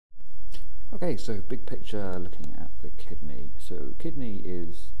Okay, so big picture looking at the kidney. So kidney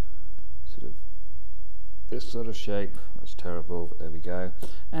is sort of this sort of shape. That's terrible, but there we go.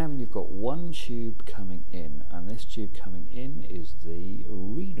 And you've got one tube coming in, and this tube coming in is the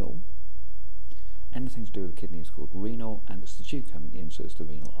renal. Anything to do with the kidney is called renal, and it's the tube coming in, so it's the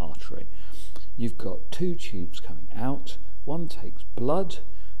renal artery. You've got two tubes coming out. One takes blood,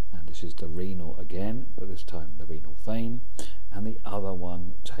 and this is the renal again, but this time the renal vein, and the other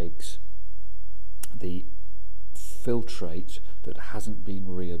one takes the filtrate that hasn't been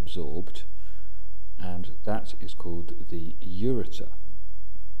reabsorbed, and that is called the ureter.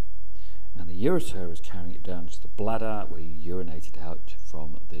 And the ureter is carrying it down to the bladder, where you urinate it out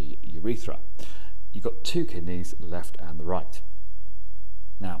from the urethra. You've got two kidneys, left and the right.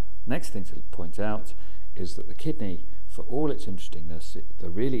 Now, next thing to point out is that the kidney, for all its interestingness, the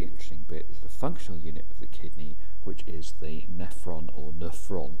really interesting bit is the functional unit of the kidney, which is the nephron or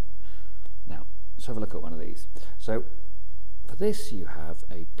nephron. Now, let's have a look at one of these. So, for this you have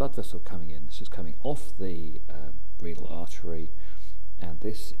a blood vessel coming in. This is coming off the renal artery, and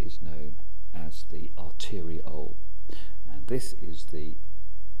this is known as the arteriole. And this is the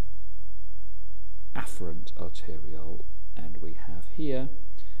afferent arteriole, and we have here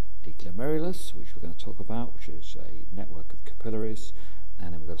a glomerulus, which we're going to talk about, which is a network of capillaries,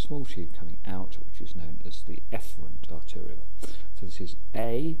 and then we've got a small tube coming out, which is known as the efferent arteriole. So this is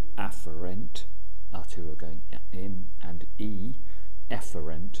A, afferent arteriole going in, and E,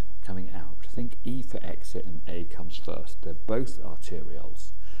 efferent coming out. Think E for exit and A comes first. They're both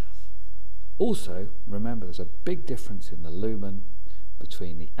arterioles. Also, remember there's a big difference in the lumen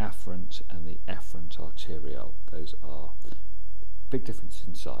between the afferent and the efferent arteriole. Those are big differences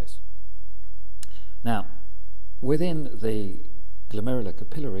in size. Now, within the glomerular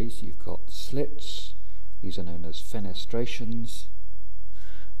capillaries, you've got slits. These are known as fenestrations.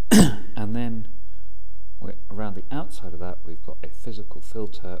 And then around the outside of that, we've got a physical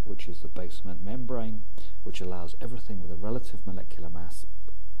filter, which is the basement membrane, which allows everything with a relative molecular mass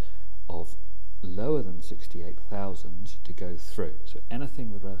of lower than 68,000 to go through. So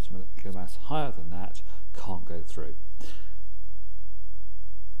anything with relative molecular mass higher than that can't go through.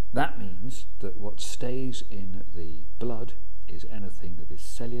 That means that what stays in the blood is anything that is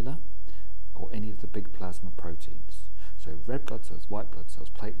cellular or any of the big plasma proteins. So red blood cells, white blood cells,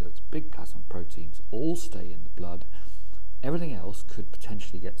 platelets, big plasma proteins all stay in the blood. Everything else could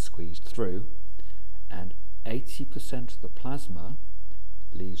potentially get squeezed through, and 80% of the plasma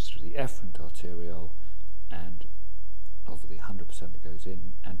leaves through the efferent arteriole, and of the 100% that goes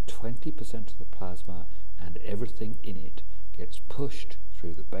in, and 20% of the plasma and everything in it gets pushed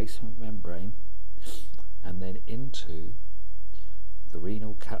through the basement membrane and then into the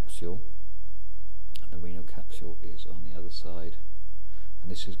renal capsule. And the renal capsule is on the other side,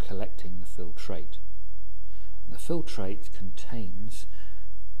 and this is collecting the filtrate. And the filtrate contains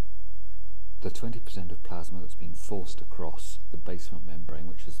the 20% of plasma that's been forced across the basement membrane,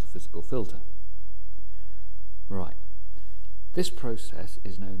 which is the physical filter. Right. This process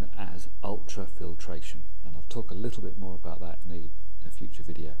is known as ultrafiltration, and I'll talk a little bit more about that in a future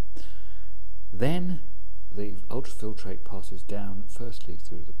video. Then the ultrafiltrate passes down firstly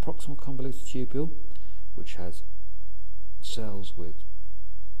through the proximal convoluted tubule, which has cells with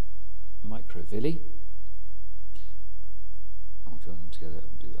microvilli. I'll join them together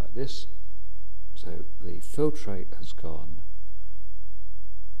and do like this. So the filtrate has gone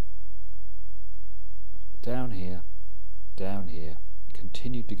down here,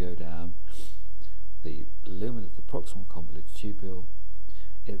 continued to go down the lumen of the proximal convoluted tubule.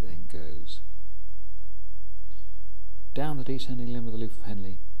 It then goes down the descending limb of the loop of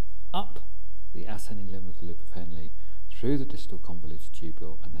Henle, up the ascending limb of the loop of Henle, through the distal convoluted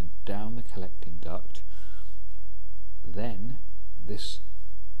tubule, and then down the collecting duct. Then this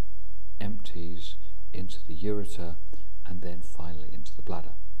empties into the ureter, and then finally into the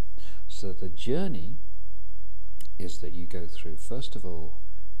bladder. So the journey is that you go through, first of all,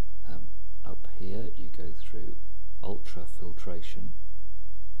 up here you go through ultrafiltration.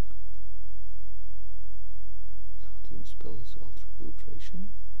 Can't even spell this, ultrafiltration.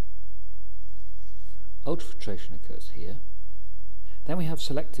 Ultrafiltration occurs here. Then we have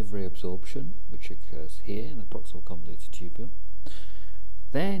selective reabsorption, which occurs here in the proximal convoluted tubule.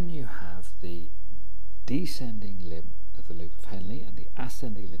 Then you have the descending limb of the loop of Henle and the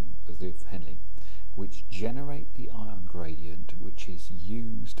ascending limb of the loop of Henle, which generate the ion gradient, which is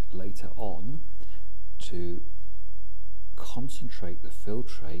used later on to concentrate the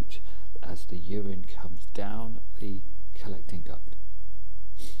filtrate as the urine comes down the collecting duct.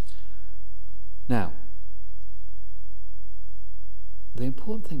 Now, the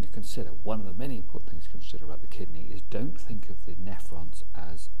important thing to consider, one of the many important things to consider about the kidney, is don't think of the nephrons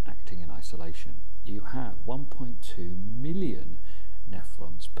as acting in isolation. You have 1.2 million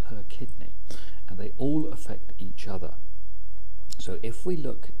nephrons per kidney, and they all affect each other. So if we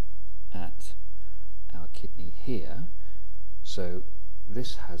look at our kidney here, so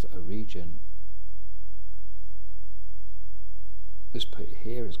this has a region, this bit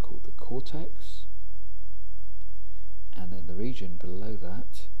here is called the cortex, and then the region below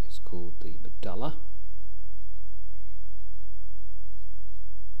that is called the medulla.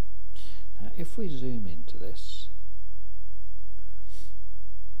 Now if we zoom into this,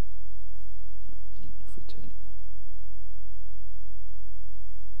 if we turn,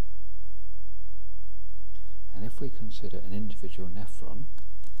 and if we consider an individual nephron,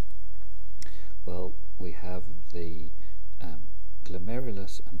 well, we have the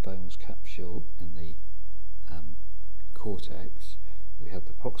glomerulus and Bowman's capsule in the cortex, we have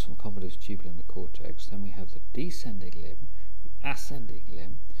the proximal convoluted tubule in the cortex, then we have the descending limb, the ascending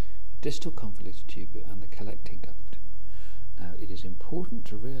limb, the distal convoluted tubule, and the collecting duct. Now it is important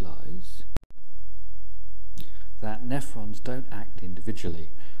to realise that nephrons don't act individually,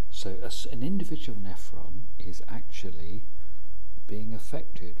 so an individual nephron is actually being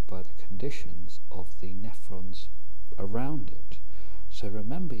affected by the conditions of the nephrons around it. So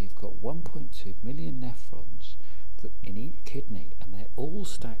remember, you've got 1.2 million nephrons in each kidney, and they're all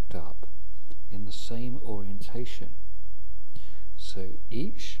stacked up in the same orientation. So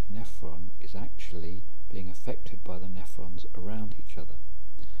each nephron is actually being affected by the nephrons around each other.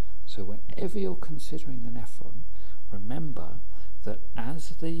 So whenever you're considering the nephron, remember that as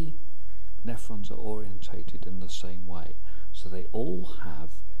the nephrons are orientated in the same way, so they all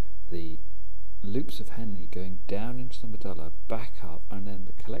have the loops of Henle going down into the medulla, back up, and then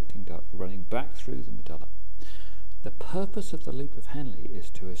the collecting duct running back through the medulla. The purpose of the loop of Henle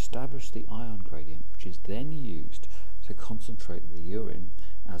is to establish the ion gradient, which is then used to concentrate the urine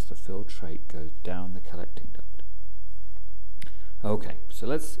as the filtrate goes down the collecting duct. Okay, so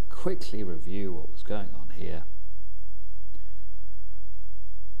let's quickly review what was going on here.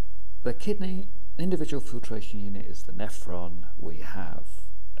 The kidney individual filtration unit is the nephron. We have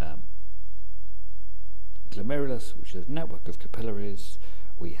glomerulus, which is a network of capillaries.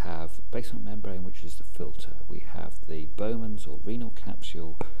 We have basement membrane, which is the filter. We have the Bowman's or renal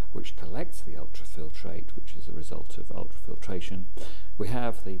capsule, which collects the ultrafiltrate, which is a result of ultrafiltration. We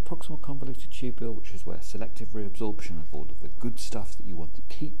have the proximal convoluted tubule, which is where selective reabsorption of all of the good stuff that you want to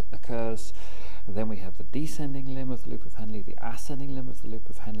keep occurs. And then we have the descending limb of the loop of Henle, the ascending limb of the loop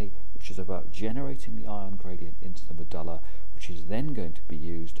of Henle, which is about generating the ion gradient into the medulla, which is then going to be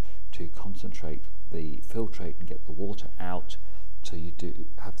used to concentrate the filtrate and get the water out, so you do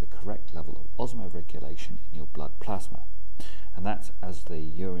have the correct level of osmoregulation in your blood plasma. And that's as the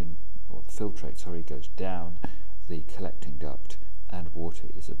urine, or the filtrate, goes down the collecting duct, and water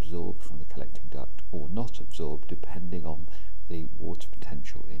is absorbed from the collecting duct or not absorbed, depending on the water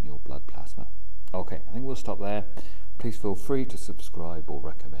potential in your blood plasma. Okay, I think we'll stop there. Please feel free to subscribe or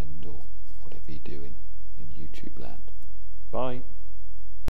recommend or whatever you do in YouTube land. Bye.